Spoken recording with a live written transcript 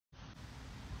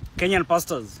Kenyan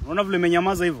pastors, unaona vile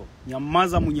mmenyamaza hivyo?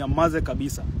 Nyamaza, mnyamaze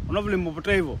kabisa. Unaona vile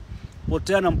mmepotea hivyo?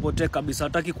 Potea na mpotee kabisa.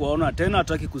 Hataki kuwaona tena,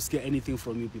 hataki kusikia anything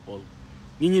from you people.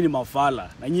 Nyinyi ni mafala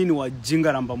na nyinyi ni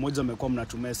wajinga namba moja mmekuwa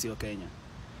mnatumia sio Kenya.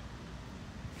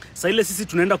 Sasa ile sisi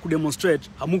tunaenda kudemonstrate,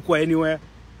 hamukuwa anywhere.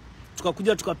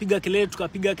 Tukakuja tukapiga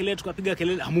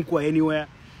kelele, hamukuwa anywhere.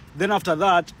 Then after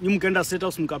that, nyinyi mkaenda State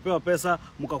House mkapewa pesa,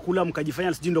 mkakula,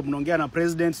 mkajifanya sijui ndo mnaongea na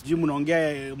president, sijui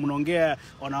mnaongea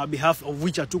on our behalf of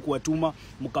which hatukuwatuma,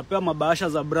 mkapewa mabahasha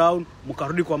za brown,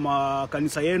 mkarudi kwa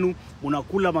makanisa yenu,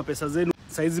 mnakula mapesa zenu.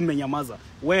 Sasa hizi mmenyamaza.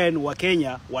 When wa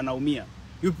Kenya wanaumia.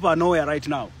 You people are nowhere right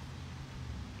now.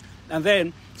 And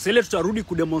then, sile tutarudi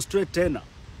kudemonstrate tena.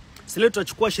 Sile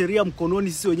tutachukua sheria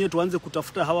mkononi sisi wenyewe tuanze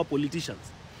kutafuta hawa politicians.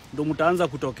 Ndio mtaanza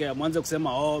kutokea, mwanze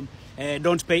kusema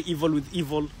don't pay evil with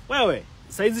evil. Wewe,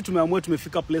 saizi tumeamua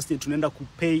tumefika place tunaenda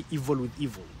kupay evil with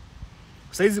evil.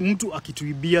 Saizi mtu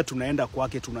akituibia tunaenda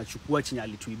kwake, tunachukua chenye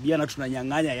alituibia na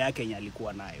tunanyang'anya yake yenye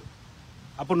alikuwa nayo.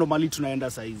 Hapo ndo mali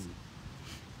tunaenda saizi.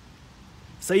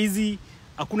 Saizi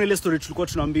hakuna ile story tulikuwa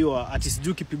tunaambiwa ati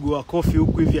sijui kipigwa kofi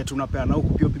huku hivi tunapeana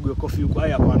huku pia pigwe kofi huku.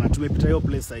 Haya hapana, tumepita hiyo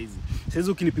place saizi.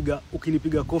 Saizi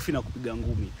ukinipiga kofi na kupiga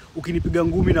ngumi, ukinipiga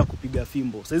ngumi na kupiga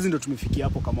fimbo. Saizi ndo tumefikia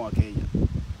hapo kama wa Kenya.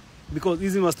 Because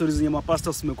hizi stories zenye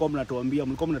mapastors mlikuwa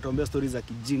mnatuambia stories za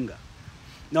kijinga.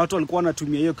 Na watu walikuwa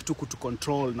wanatumia hiyo kitu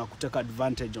kutucontrol na kuteka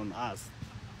advantage on us.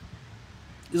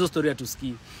 Hizo story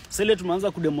hatusikii. Sasa ile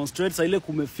tumeanza kudemonstrate, sasa ile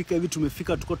kumefika hivi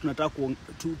tumefika tuko tunataka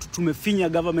tumefinya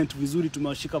government vizuri,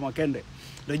 tumewashika makende.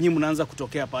 Ndio nyinyi mnaanza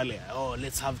kutokea pale,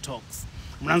 let's have talks.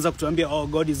 Mnaanza kutuambia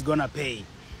God is gonna pay.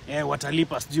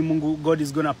 Watalipa sijui Mungu, God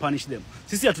is gonna punish them.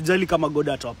 Sisi hatujali kama God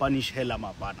atawapunish hell ama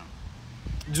hapana.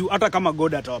 Juu hata kama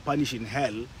God atawapunish in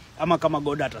hell ama kama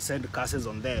God atasend curses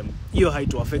on them, hiyo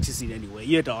haitu affect us in any way.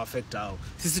 Hiyo ita affect hao.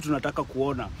 Sisi tunataka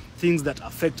kuona things that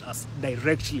affect us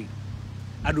directly.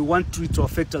 And we want it to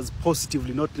affect us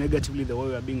positively, not negatively the way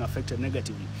we are being affected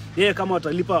negatively. Kama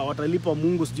watalipa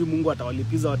Mungu, sijui Mungu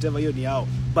atawalipiza whatever, hiyo ni yao.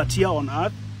 But here on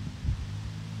earth,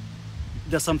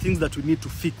 there's some things that we need to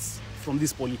fix from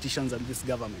these politicians and this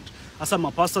government. Asa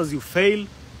mapastors, you fail,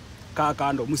 kaa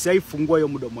kando. Msiaifungua hiyo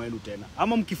mdomo wenu tena.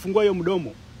 Ama mkifungua hiyo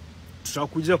mdomo,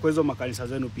 tutakuja kwa hizo makanisa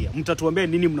zenu pia. Mtatuambia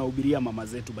nini mnahubiria mama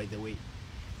zetu by the way.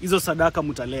 Hizo sadaka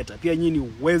mtaleta. Pia nyinyi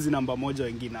ni wezi namba moja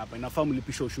wengine hapa. Inafaa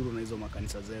mlipisha ushuru na hizo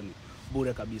makanisa zenu.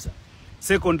 Bure kabisa.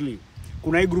 Secondly,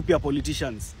 kuna hii group ya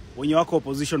politicians, wenye wako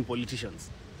opposition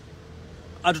politicians.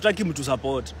 Hatutaki mtu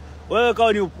support. Wewe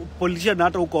kama ni politician na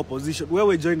hata uko opposition,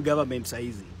 wewe join government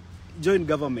saizi. Join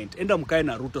government. Enda mkae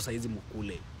na Ruto saizi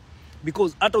mkule.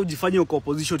 Because hata ujifanye uko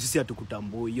opposition sisi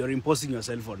hatukutambui. You're imposing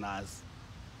yourself on us.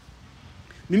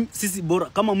 Sisi bora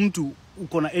kama mtu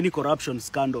uko na any corruption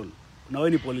scandal na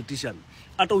wewe ni politician,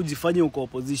 hata ujifanye uko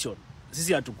opposition,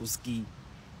 sisi hatukusikii.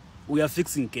 We are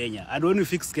fixing Kenya. And when we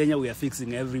fix Kenya, we are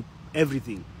fixing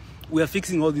everything. We are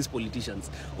fixing all these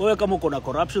politicians. Wewe kama uko na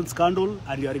corruption scandal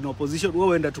and you are in opposition,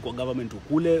 wewe enda tu kwa government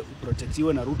ukule,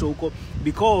 uprotectiwe na Ruto huko,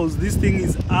 because this thing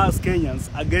is us Kenyans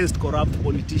against corrupt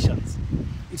politicians.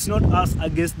 It's not us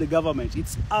against the government,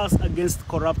 it's us against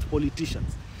corrupt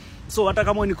politicians. So hata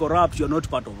kama ni corrupt, you are not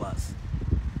part of us.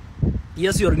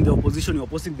 Yes, you are in the opposition, you are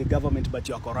opposing the government, but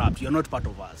you are corrupt. You are not part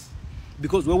of us.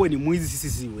 Because wewe ni mwizi, sisi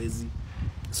si wezi.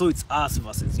 So it's us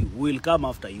versus you. We will come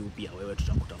after you pia. Wewe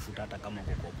tutakutafuta hata kama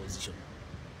uko opposition.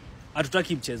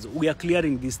 Hatutaki mchezo. We are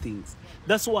clearing these things.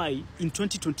 That's why in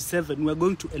 2027 we are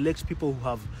going to elect people who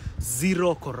have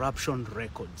zero corruption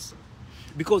records.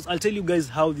 Because I'll tell you guys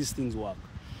how these things work.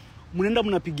 Mnaenda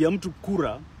mnapigia mtu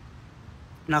kura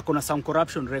na kuna some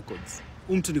corruption records.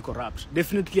 Mtu ni corrupt,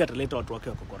 definitely ataleta watu wake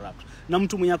wako corrupt. Na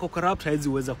mtu mwenye ako corrupt haizi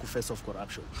uweza kuface off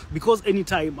corruption. Because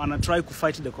anytime ana try to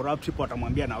fight the corrupt people,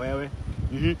 atamwambia na wewe,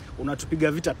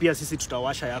 unatupiga vita pia sisi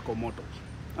tutawasha yako moto.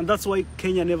 And that's why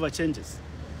Kenya never changes.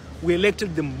 We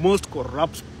elected the most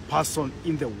corrupt person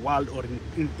in the world or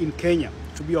in Kenya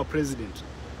to be our president.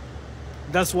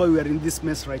 That's why we are in this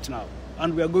mess right now.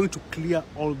 And we are going to clear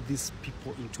all these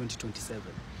people in 2027.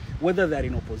 Whether they are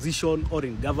in opposition or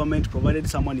in government, provided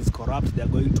someone is corrupt, they are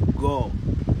going to go.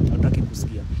 Hataki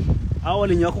kusikia. Hao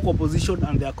wenye wako kwa opposition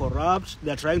and they are corrupt,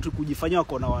 they are trying to kujifanya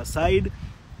wako na our side.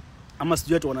 Ama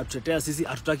sijui atu wanatutetea sisi,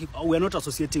 hatutaki. We are not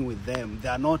associating with them.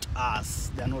 They are not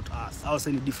us. They are not us. Hao sasa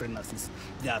ni different na sisi.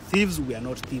 They are thieves, we are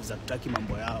not thieves. Hatutaki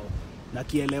mambo yao. Na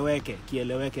kieleweke.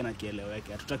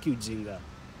 Hatutaki ujinga.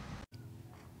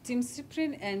 Team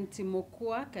Cyprian and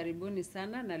Timokua, karibuni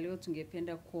sana, na leo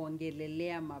tungependa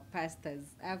kuongelelea mapastors.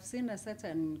 I've seen a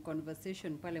certain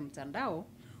conversation pale mtandao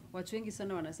watu wengi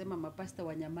sana wanasema mapasta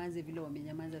wanyamaze vile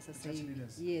wamenyamaza sasa Church hivi.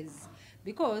 leaders. Yes.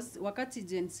 Because wakati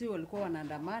Gen Z walikuwa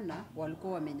wanaandamana,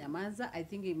 walikuwa wamenyamaza. I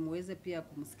think muweze pia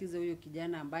kumsikiza huyo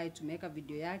kijana ambaye tumeweka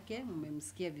video yake,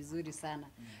 mmemsikia vizuri sana.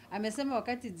 Amesema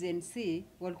wakati Gen Z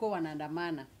walikuwa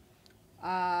wanaandamana,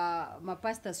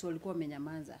 mapastas walikuwa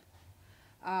wamenyamaza.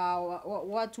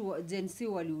 Watu Gen Z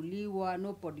waliuliwa,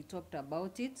 nobody talked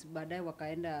about it. Baadaye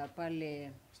wakaenda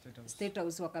pale State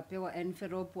House wakapewa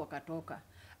envelope wakatoka.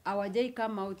 Hawajai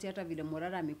kama out hata vile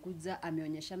Morara amekuja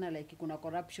ameonyeshana like kuna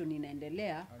corruption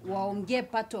inaendelea, waongee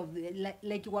part of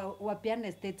like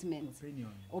wapiane statements,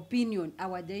 opinion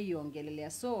hawajai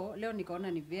iongelelea. So leo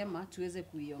nikaona ni vyema tuweze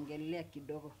kuiongelelea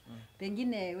kidogo.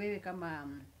 Pengine wewe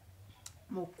kama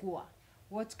Mokua,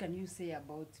 what can you say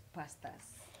about pastors?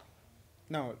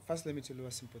 Now, first let me tell you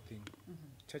a simple thing.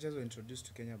 Churches were introduced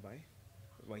to Kenya by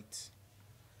whites.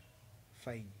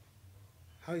 Fine.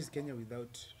 How is Kenya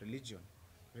without religion?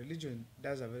 Religion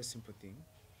does a very simple thing.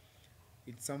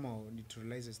 It somehow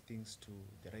neutralizes things to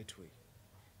the right way.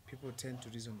 People tend to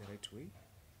reason the right way,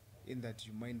 in that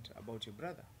you mind about your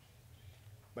brother.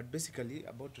 But basically,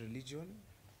 about religion,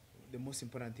 the most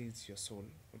important thing is your soul.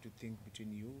 What you think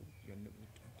between you,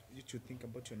 you should think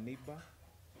about your neighbor,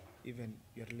 even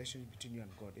your relationship between you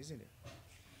and God, isn't it?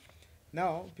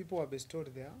 Now, people are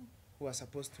bestowed there who are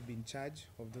supposed to be in charge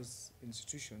of those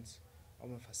institutions or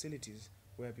facilities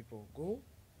where people go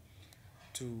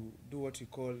to do what we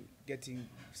call getting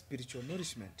spiritual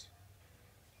nourishment.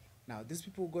 Now, these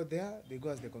people go there, they go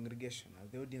as the congregation, as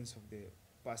the audience of the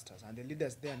pastors, and the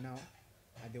leaders there now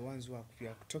are the ones who we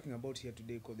are talking about here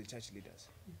today, called the church leaders.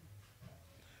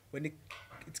 When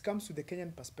it comes to the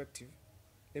Kenyan perspective,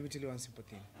 let me tell you one simple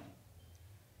thing.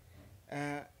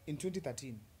 In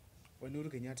 2013, when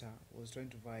Uhuru Kenyatta was trying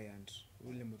to vie and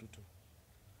William Ruto,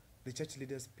 the church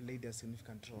leaders played a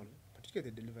significant role, particularly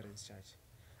the Deliverance Church,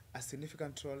 a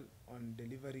significant role on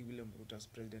delivering William Ruto as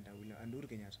president and Uhuru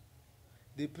Kenyatta.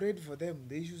 They prayed for them.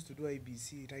 They used to do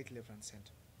IBC right, left, and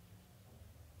center.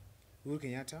 Uhuru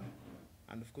Kenyatta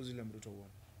and of course William Ruto won.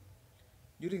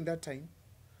 During that time,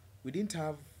 we didn't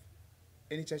have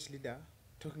any church leader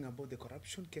talking about the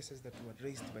corruption cases that were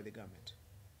raised by the government,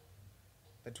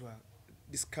 that were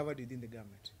discovered within the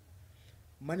government.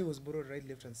 Money was borrowed right,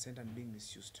 left, and center and being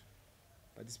misused.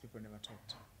 But these people never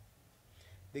talked.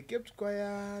 They kept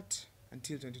quiet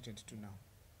until 2022 now.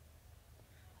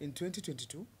 In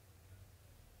 2022,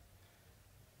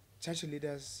 church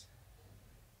leaders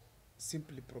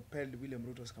simply propelled William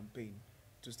Ruto's campaign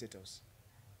to State House.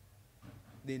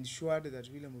 They ensured that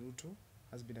William Ruto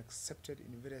has been accepted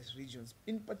in various regions,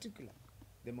 in particular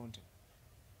the mountain.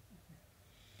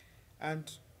 And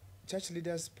church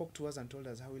leaders spoke to us and told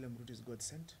us how William Ruto is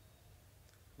God-sent,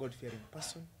 God-fearing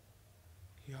person,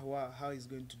 how he's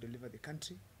going to deliver the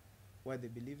country, why they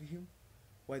believe in him,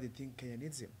 why they think Kenya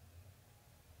needs him.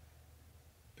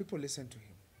 People listened to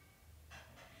him.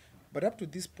 But up to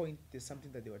this point, there's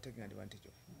something that they were taking advantage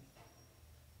of.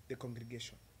 The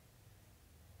congregation.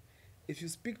 If you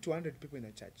speak to 100 people in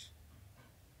a church,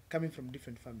 coming from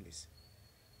different families,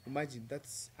 imagine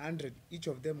that's 100, each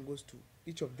of them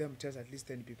tells at least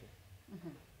 10 people.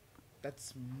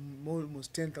 That's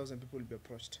almost 10,000 people will be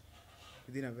approached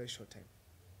within a very short time.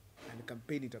 And the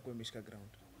campaign itakuwa imeshika ground.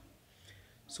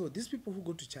 So these people who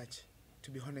go to church,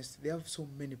 to be honest, they have so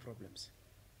many problems.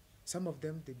 Some of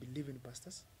them, they believe in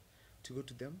pastors. To go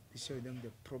to them, they share with them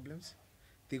their problems.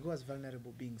 They go as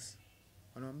vulnerable beings.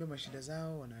 Wanawaambia mashida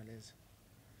zao, wanaeleza.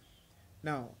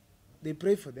 Now, they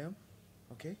pray for them,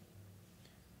 okay?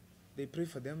 They pray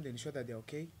for them, they ensure that they're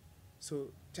okay. So,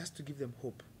 just to give them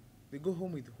hope. They go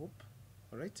home with hope,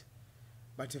 all right?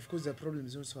 But of course, the problem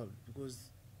is not solved because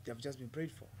they have just been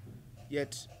prayed for.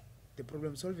 Yet, the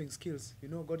problem-solving skills, you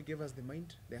know, God gave us the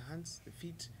mind, the hands, the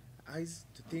feet, eyes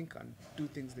to think and do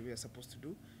things the way we are supposed to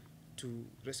do to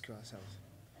rescue ourselves.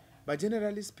 But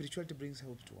generally, spirituality brings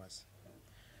hope to us.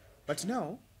 But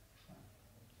now,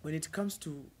 when it comes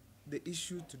to the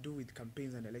issue to do with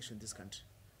campaigns and elections in this country,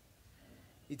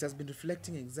 it has been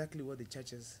reflecting exactly what the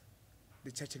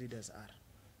church leaders are.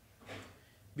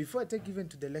 Before I take even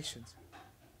to the elections,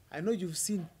 I know you've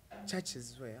seen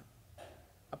churches where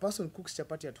a person cooks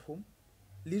chapati at home,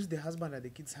 leaves the husband and the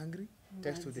kids hungry,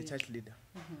 takes to the church leader.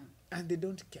 And they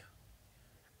don't care.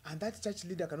 And that church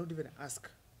leader cannot even ask,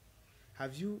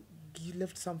 have you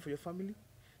left some for your family?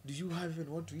 Do you have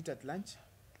even what to eat at lunch?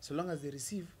 So long as they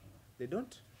receive, they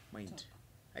don't mind.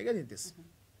 I get in this.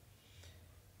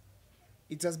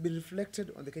 It has been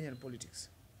reflected on the Kenyan politics,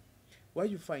 where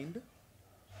you find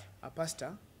a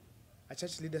pastor, a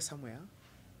church leader somewhere,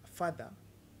 a father,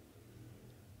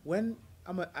 when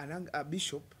a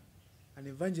bishop, an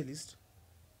evangelist,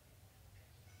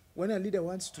 When a leader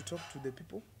wants to talk to the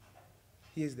people,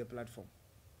 here's the platform.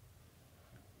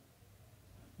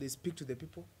 They speak to the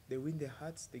people, they win their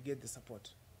hearts, they get the support.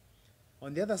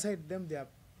 On the other side, them, they are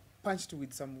punched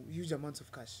with some huge amounts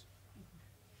of cash.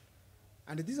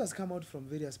 And this has come out from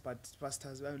various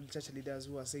pastors, church leaders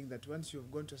who are saying that once you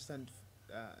have gone to a certain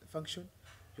function,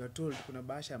 you are told kuna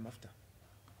bahasha ya mafuta.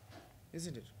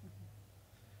 Isn't it?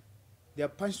 They are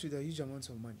punched with a huge amounts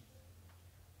of money.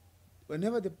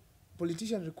 Whenever the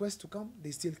politician requests to come,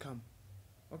 they still come.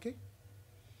 Okay?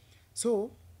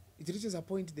 So, it reaches a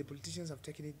point the politicians have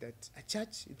taken it that a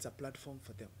church, it's a platform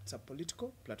for them. It's a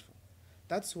political platform.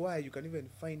 That's why you can even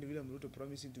find William Ruto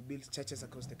promising to build churches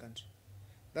across the country.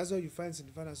 That's why you find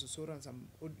Sinfana Susoro and some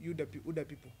UDA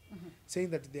people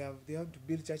saying that they have to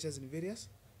build churches in various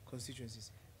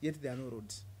constituencies. Yet there are no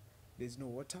roads. There's no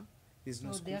water. There's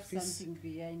no So school they have fees. something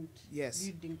behind Yes.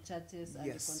 building churches and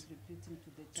Yes. contributing to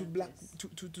the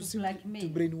churches. To simply blackmail. to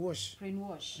brainwash.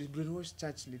 Brainwash. They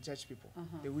brainwash the church people,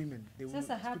 the women. The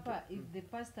Sasa women, hapa, people. if the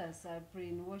pastors are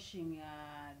brainwashing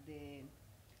the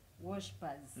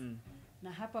worshippers,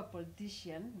 na hapa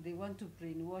politician, they want to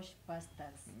brainwash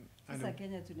pastors. I Sasa know.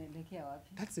 Kenya tunaelekea wapi?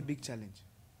 That's a big challenge.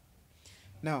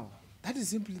 Now, that is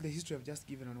simply the history I've just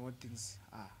given on what things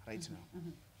are right now.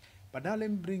 But now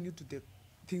let me bring you to the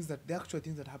actual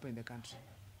things that happen in the country.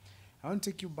 I want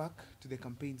to take you back to the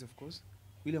campaigns, of course.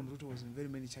 William Ruto was in very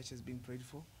many churches being prayed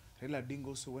for. Raila Odinga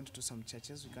also went to some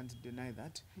churches, we can't deny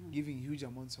that, giving huge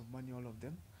amounts of money, all of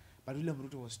them. But William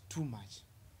Ruto was too much.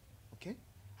 Okay?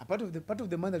 A part of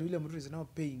the money that William Ruto is now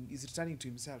paying is returning to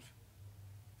himself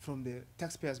from the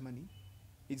taxpayers' money.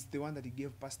 It's the one that he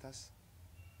gave pastors,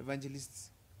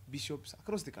 evangelists, bishops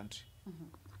across the country.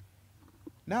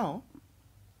 Now,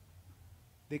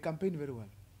 they campaigned very well.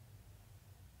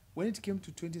 When it came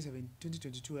to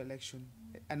 2022 election,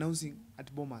 announcing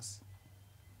at Bomas,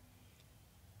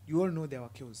 you all know there were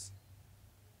chaos.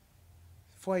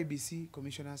 4 IBC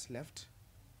commissioners left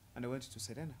and they went to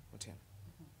Serena Hotel.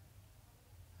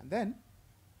 And then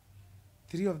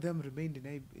 3 of them remained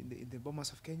in the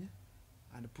Bomas of Kenya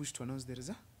and pushed to announce the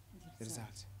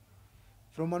results.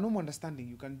 From a normal understanding,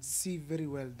 you can see very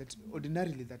well that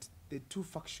ordinarily that the 2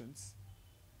 factions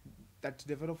that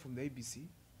developed from the ABC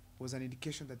was an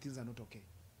indication that things are not okay.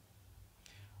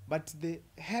 But the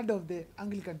head of the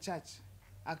Anglican Church,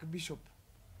 Archbishop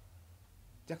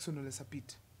Jackson Ole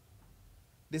Sapit,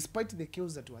 despite the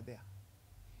chaos that were there,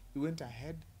 he went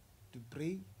ahead to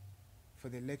pray for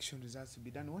the election results to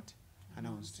be done what?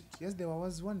 Announced. Yes, there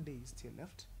was 1 day still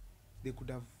left. They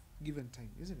could have given time,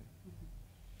 isn't it?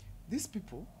 These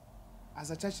people,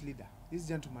 as a church leader, this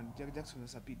gentleman, Jackson Ole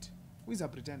Sapit, who is a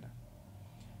pretender,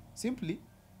 simply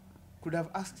could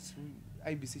have asked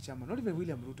IBC chairman, not even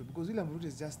William Ruto, because William Ruto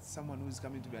is just someone who is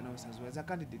coming to be announced as well as a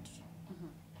candidate.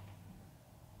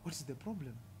 What is the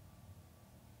problem?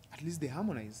 At least they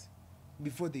harmonize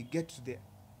before they get to the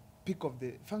peak of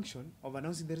the function of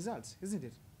announcing the results, isn't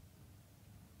it?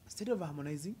 Instead of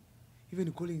harmonizing,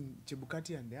 even calling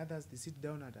Chebukati and the others, they sit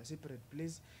down at a separate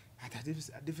place, at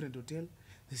a different hotel,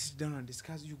 they sit down and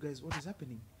discuss, you guys, what is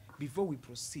happening? Before we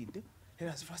proceed, let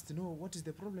us first know what is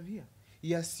the problem here.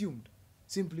 He assumed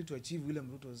simply to achieve William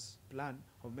Ruto's plan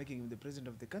of making him the president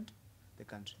of the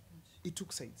country. He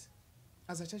took sides.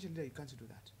 As a church leader, you can't do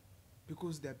that.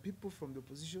 Because there are people from the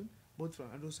opposition, both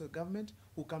from and also government,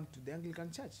 who come to the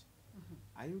Anglican Church.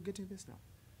 Are you getting this now?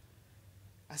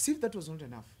 As if that was not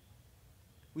enough,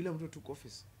 William Ruto took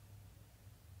office.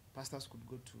 Pastors could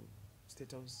go to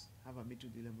State House, have a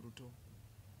meeting with William Ruto.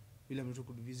 William Ruto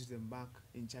could visit them back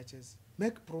in churches,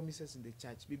 make promises in the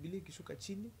church. Biblia ikishuka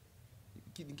chini,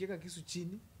 nikiweka kisu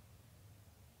chini,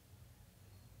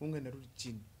 unga inarudi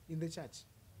chini in the church.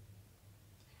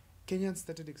 Kenyans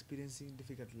started experiencing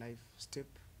difficult life step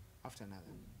after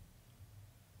another.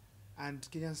 And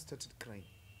Kenyans started crying.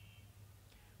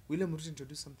 William Ruto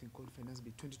introduced something called Finance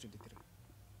Bill 2023.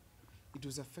 It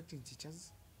was affecting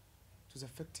teachers, it was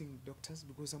affecting doctors,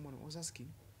 because someone was asking,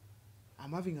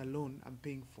 I'm having a loan I'm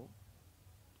paying for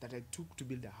that I took to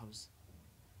build a house.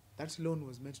 That loan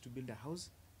was meant to build a house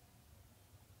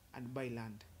and buy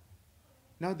land.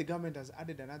 Now the government has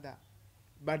added another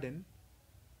burden,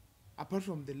 apart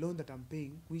from the loan that I'm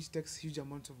paying, which takes huge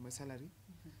amounts of my salary,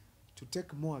 to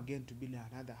take more again to build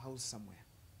another house somewhere.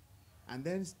 And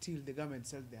then still the government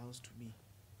sells the house to me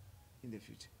in the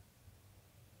future.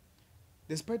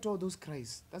 Despite all those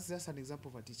cries, that's just an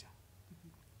example of a teacher.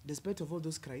 Despite of all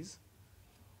those cries,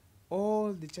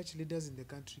 all the church leaders in the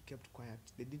country kept quiet.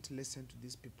 They didn't listen to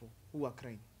these people who were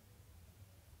crying.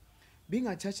 Being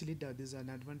a church leader, there's an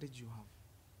advantage you have.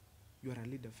 You are a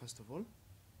leader, first of all.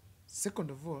 Second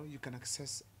of all, you can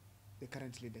access the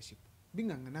current leadership.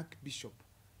 being an archbishop,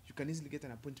 you can easily get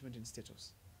an appointment in State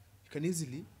House. You can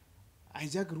easily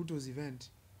hijack Ruto's event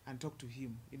and talk to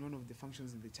him in one of the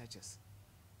functions in the churches.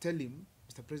 Tell him,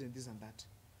 Mr. President, this and that.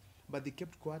 But they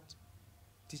kept quiet.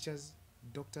 Teachers,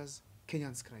 doctors,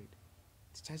 Kenyans cried.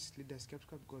 The church leaders kept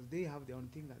quiet because they have their own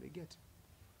thing that they get.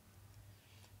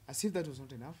 As if that was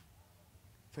not enough,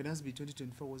 Finance Bill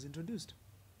 2024 was introduced.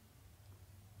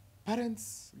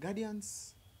 Parents,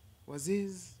 guardians,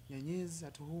 wazes, nyanyes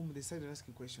at home, they started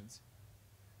asking questions.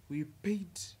 We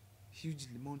paid huge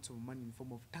amounts of money in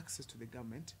form of taxes to the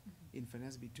government in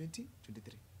Finance Bill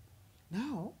 2023.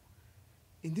 Now,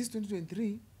 in this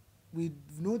 2023, we've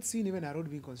not seen even a road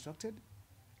being constructed.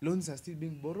 Loans are still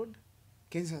being borrowed.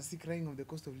 Kenyans are still crying of the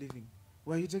cost of living.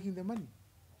 Where are you taking the money?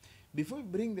 Before we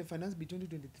bring the Finance Bill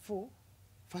 2024,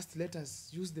 first let us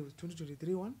use the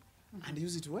 2023 one and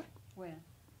use it where? Where?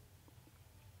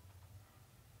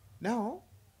 Now,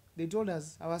 they told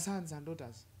us, our sons and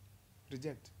daughters,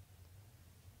 reject.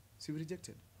 So we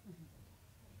rejected.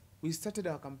 We started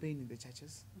our campaign in the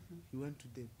churches. We went to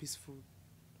the peaceful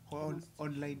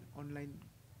online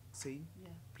saying,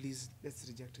 please, let's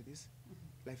reject this.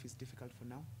 Life is difficult for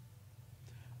now.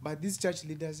 But these church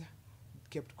leaders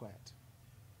kept quiet.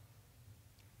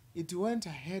 It went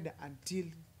ahead until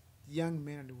young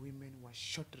men and women were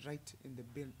shot right in the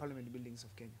parliament buildings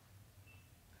of Kenya.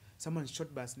 Someone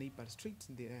shot by a sniper straight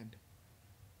in the end.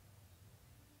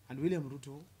 And William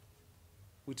Ruto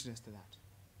witnessed that.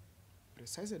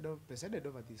 Presided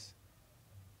over this.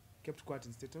 Kept quiet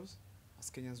in State House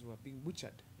as Kenyans were being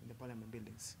butchered in the parliament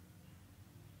buildings.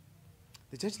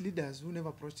 The church leaders who never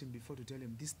approached him before to tell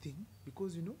him this thing,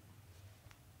 because you know,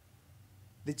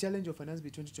 the challenge of Finance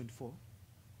Bill 2024,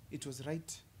 it was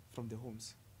right from the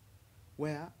homes,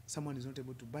 where someone is not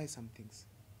able to buy some things.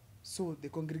 So the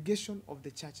congregation of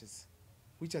the churches,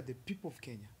 which are the people of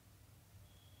Kenya,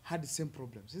 had the same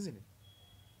problems, isn't it?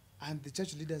 And the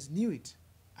church leaders knew it,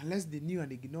 unless they knew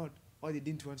and ignored, or they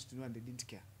didn't want to know and they didn't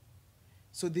care.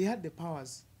 So they had the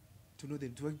powers to know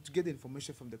them, to get the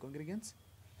information from the congregants,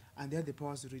 and they had the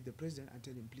powers to reach the president and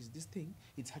tell him, please, this thing,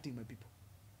 it's hurting my people.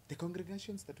 The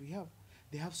congregations that we have,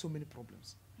 they have so many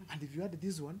problems. And if you add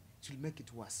this one, it will make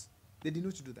it worse. They did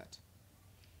not do that.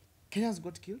 Kenyans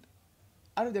got killed.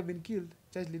 After they've been killed,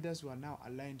 church leaders were now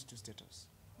aligned to State House.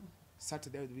 Sat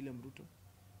there with William Ruto,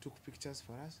 took pictures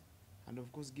for us, and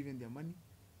of course given their money,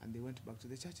 and they went back to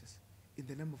the churches in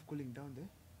the name of cooling down the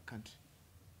country.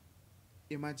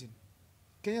 Imagine,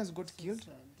 Kenyans got killed.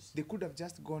 They could have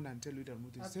just gone and tell William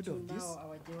Ruto, instead of this,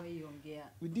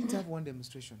 we didn't have one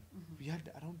demonstration. We had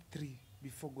around 3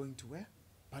 before going to where?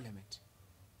 Parliament.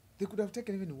 They could have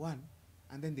taken even 1,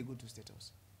 and then they go to State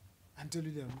House and tell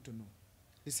William Ruto, no,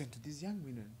 listen to these young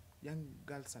women, young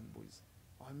girls and boys,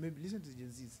 or maybe listen to the Gen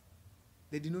Zs.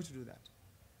 They did not do that.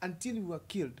 Until we were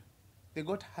killed, they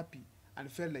got happy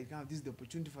and felt like, this is the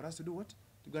opportunity for us to do what?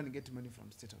 To go and get money from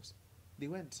State House. They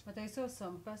went. But I saw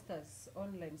some pastors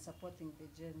online supporting the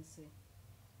Gen Z.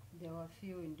 There were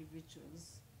few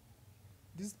individuals.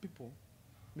 These people,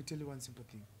 let me tell you one simple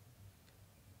thing.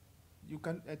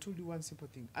 I told you one simple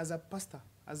thing. As a pastor,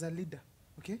 as a leader,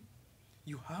 okay,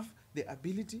 you have the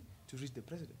ability to reach the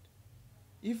president.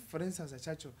 If, for instance, a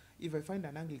church, if I find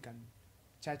an Anglican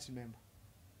church member,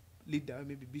 leader, or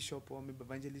maybe bishop, or maybe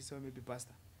evangelist, or maybe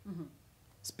pastor,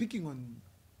 speaking on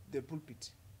the pulpit,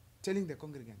 telling the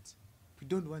congregants, we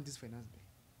don't want this finance bill.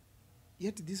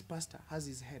 Yet this pastor has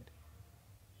his head,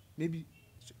 maybe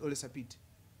Ole Sapit,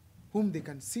 whom they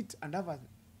can sit and have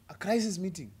a crisis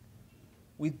meeting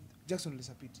with Jackson Ole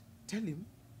Sapit. Tell him,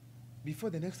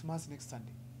 before the next mass next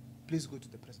Sunday, please go to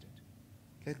the president.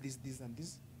 Let this, and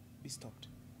this be stopped.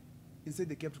 Instead,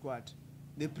 they kept quiet.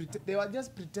 They were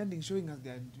just pretending, showing us they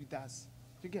are with us.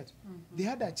 You get? They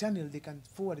had a channel, they can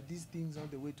forward these things all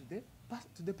the way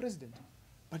to the president.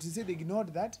 But instead, they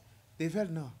ignored that. They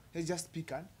felt, no, let's just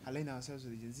speak and align ourselves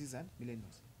with the Gen Zs and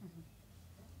millennials.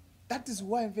 That is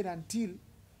why, until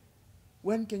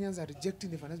when Kenyans are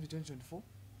rejecting the Finance Bill 2024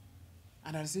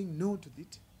 and are saying no to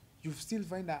it, you still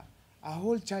find a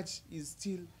whole church is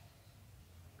still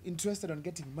interested on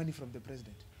getting money from the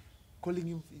president, calling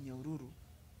him in Ururu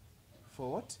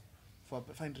for what? For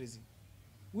fundraising,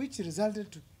 which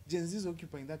resulted to Gen Zs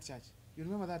occupying that church. You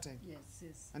remember that time?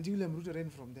 Yes. Until William Ruto ran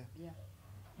from there. Yeah.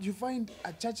 You find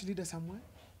a church leader somewhere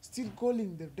still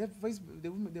calling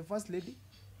the first lady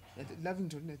at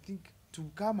Lavington, I think,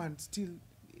 to come and still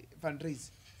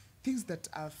fundraise things that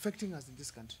are affecting us in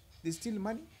this country. They steal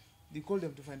money, they call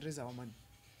them to fundraise our money.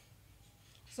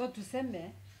 So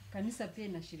tuseme kanisa pia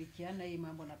inashirikiana hii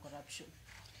mambo na corruption.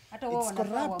 Hata wao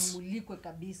wanafaa wamulikwe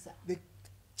kabisa. The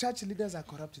church leaders are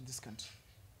corrupt in this country.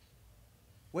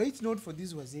 Were it not for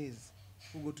these wazees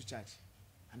who go to church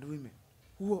and women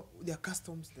who are their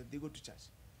customs that they go to church,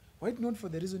 were it not for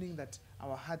the reasoning that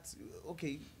our hearts,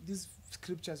 okay, these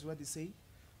scriptures where they say,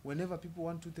 whenever people,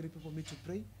 1, 2, 3 people meet to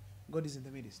pray, God is in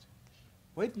the midst.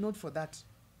 Were it not for that,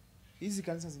 hizi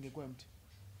kanisa zingekuwa empty.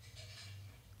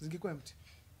 Zingekuwa empty.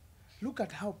 Look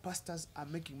at how pastors are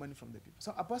making money from the people.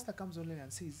 So a pastor comes online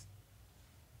and says,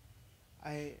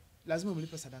 lazima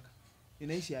mlipe sadaka.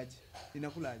 Inaishi aje?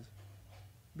 Inakula aje?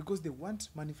 Because they want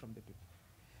money from the people.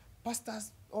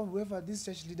 Pastors or whoever, these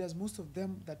church leaders, most of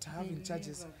them that have in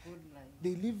churches,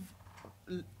 they live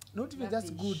not even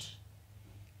just good,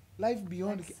 life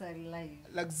beyond,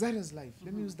 luxurious life.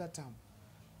 Let me use that term.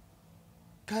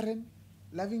 Karen,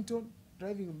 Lavington,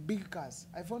 driving big cars.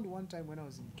 I found one time when I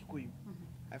was in Kikuyu,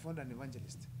 I found an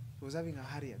evangelist. He was having a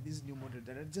Harrier, this new model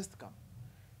that had just come.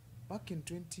 Back in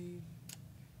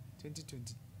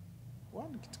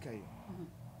 2021, kitika hiyo.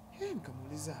 Hey,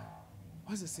 nikamuuliza,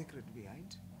 what's the secret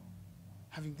behind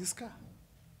having this car?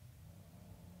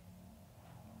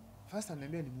 First,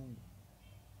 ananiambia ni Mungu.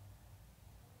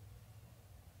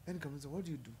 Then nikamuuliza, what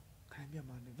do you do? Kaniambia, I'm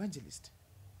an evangelist.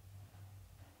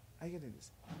 I get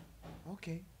this.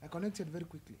 Okay, I connected very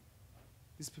quickly.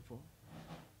 These people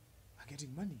are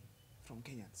getting money from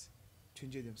Kenyans to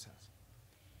enjoy themselves.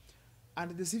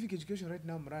 And the civic education right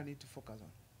now, Morara need to focus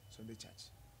on. So the church.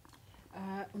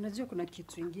 Unajua kuna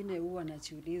kitu ingine huwa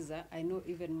wanachiuliza. I know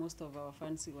even most of our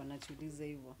fans wanachiuliza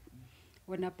hivyo.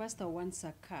 When a pastor wants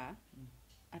a car,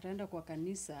 ataenda kwa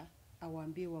kanisa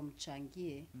awaambie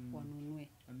wamchangie wanunue.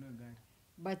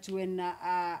 But when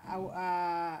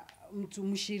mtu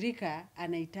mshirika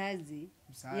anahitaji,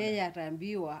 yeye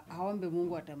ataambiwa aombe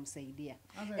Mungu atamsaidia.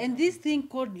 And this thing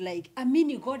called like, I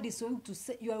mean, God is going to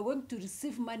say, you are going to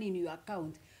receive money in your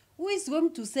account. Who is going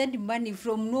to send money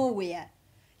from nowhere?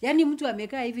 Yani mtu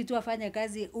amekaa hivi tu afanya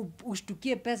kazi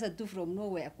ushtukie pesa tu from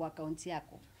nowhere kwa account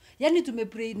yako. Yani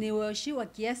tumepreneoshiwa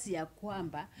kiasi ya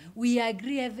kwamba we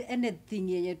agree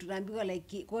anything yenye tunaambiwa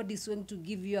like God is going to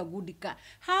give you a good car.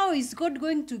 How is God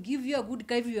going to give you a good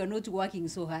car if you are not working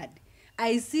so hard?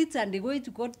 I sit and going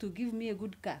to God to give me a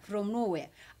good car from nowhere.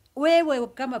 Wewe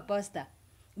kama pastor,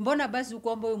 mbona basi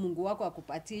ukuomba huyo Mungu wako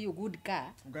akupatie hiyo good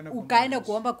car, ukaenda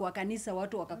kuomba kwa kanisa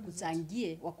watu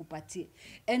wakakuchangie wakupatie.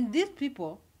 And these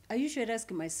people, I usually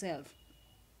ask myself,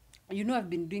 you know, I've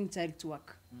been doing child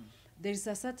work. There is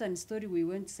a certain story we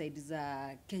went side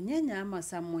za Kenyanya ama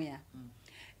somewhere.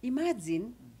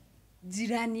 Imagine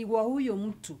jirani wa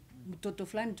huyo mtoto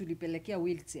fulani tulipelekea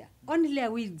wheelchair. Only a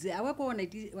wheelchair. Hawako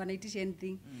wanaitisha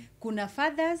anything. Kuna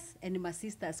fathers and my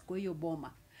sisters kwa hiyo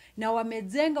boma. Na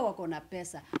wamejenga wako na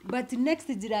pesa. But next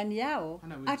jirani yao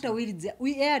hata wheelchair.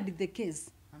 We aired the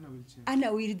case.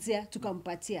 Ana wheelchair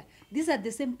tukampatia. These are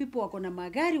the same people wako na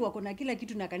magari, wako na kila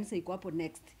kitu na kanisa iko hapo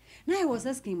next. Now I was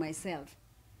asking myself,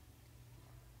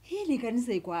 hii ni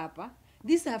kanisa iko hapa.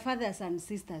 These are fathers and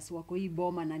sisters wako hii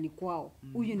boma na ni kwao.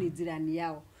 Huyu ni jirani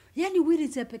yao. Yani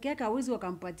wheelchair peke yake hawezi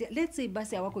wakampatia. Let's say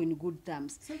basi hawako in good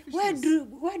terms.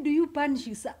 Why do you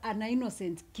punish an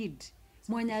innocent kid?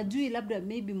 Mwenye ajui labda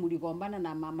maybe mligombana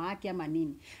na mama yake ama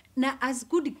nini. Na as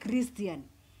good Christian,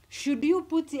 should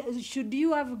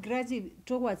you have grudge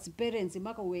towards parents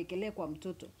mpaka uwekelee kwa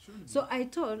mtoto? So I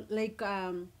told like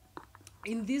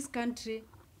in this country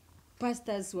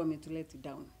pastors wametulet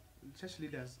down.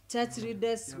 Church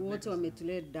leaders wote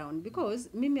wametulet down because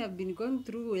mimi have been going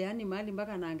through yani mahali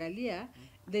mpaka naangalia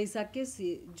there is a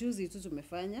case juzi tu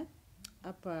tumefanya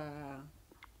hapa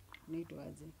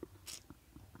naitwaje,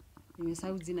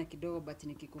 nimesahau jina kidogo but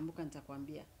nikikumbuka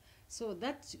nitakwambia. So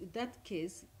that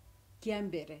case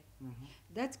Kiambere,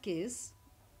 that case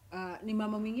ni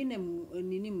mama mwingine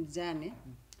nini mjane,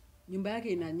 nyumba yake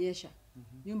inanyesha,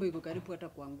 nyumba iko karibu hata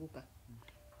kuanguka,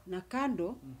 na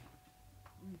kando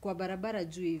kwa barabara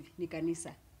juu hivi ni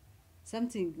kanisa.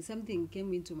 Something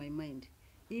came into my mind.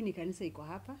 Hii ni kanisa iko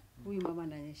hapa, huyu mama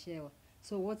ananyeshewa.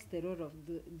 So what's the role of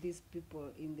these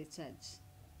people in the church?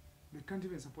 They can't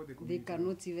even support the community. They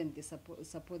cannot even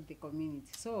support the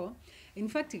community. So, in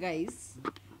fact guys,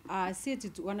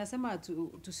 wanasema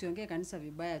tusiongee kanisa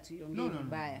vibaya, tuiongee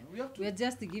vibaya. We are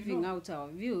just giving out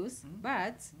our views,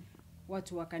 but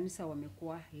watu wa kanisa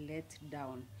wamekuwa let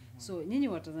down. So, nyinyi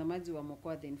watazamaji wa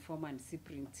Mokoa the Informer and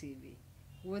Cyprian TV,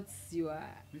 what's your...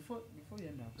 Before you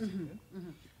end up,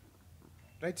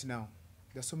 right now,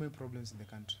 there are so many problems in the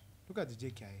country. Look at the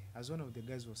JKI, as one of the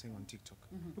guys was saying on TikTok.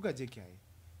 Look at JKI.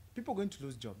 People are going to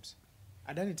lose jobs.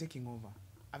 Adani taking over.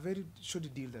 A very shoddy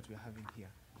deal that we're having here.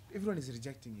 Everyone is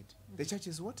rejecting it. The church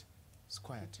is what? It's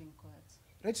quiet.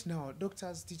 Right now,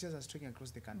 doctors, teachers are striking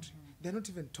across the country. They're not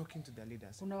even talking to their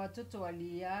leaders. Kuna watoto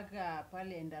waliaga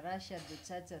pale Endarasha, the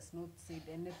church has not said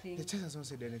anything. The church has not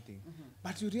said anything.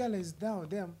 But you realize now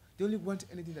them, they only want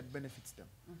anything that benefits them.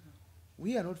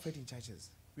 We are not fighting churches.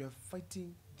 We are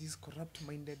fighting these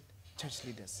corrupt-minded church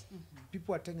leaders.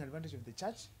 People are taking advantage of the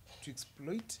church to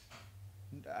exploit.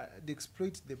 They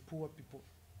exploit the poor people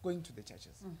going to the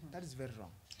churches. That is very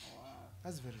wrong. Wow.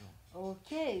 That's very wrong.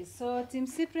 Okay, so Team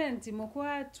Cyprian,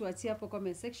 Timokwa, tuachie hapo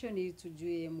comment section ili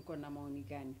tujue mko na maoni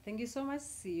gani. Thank you so much.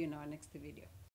 See you in our next video.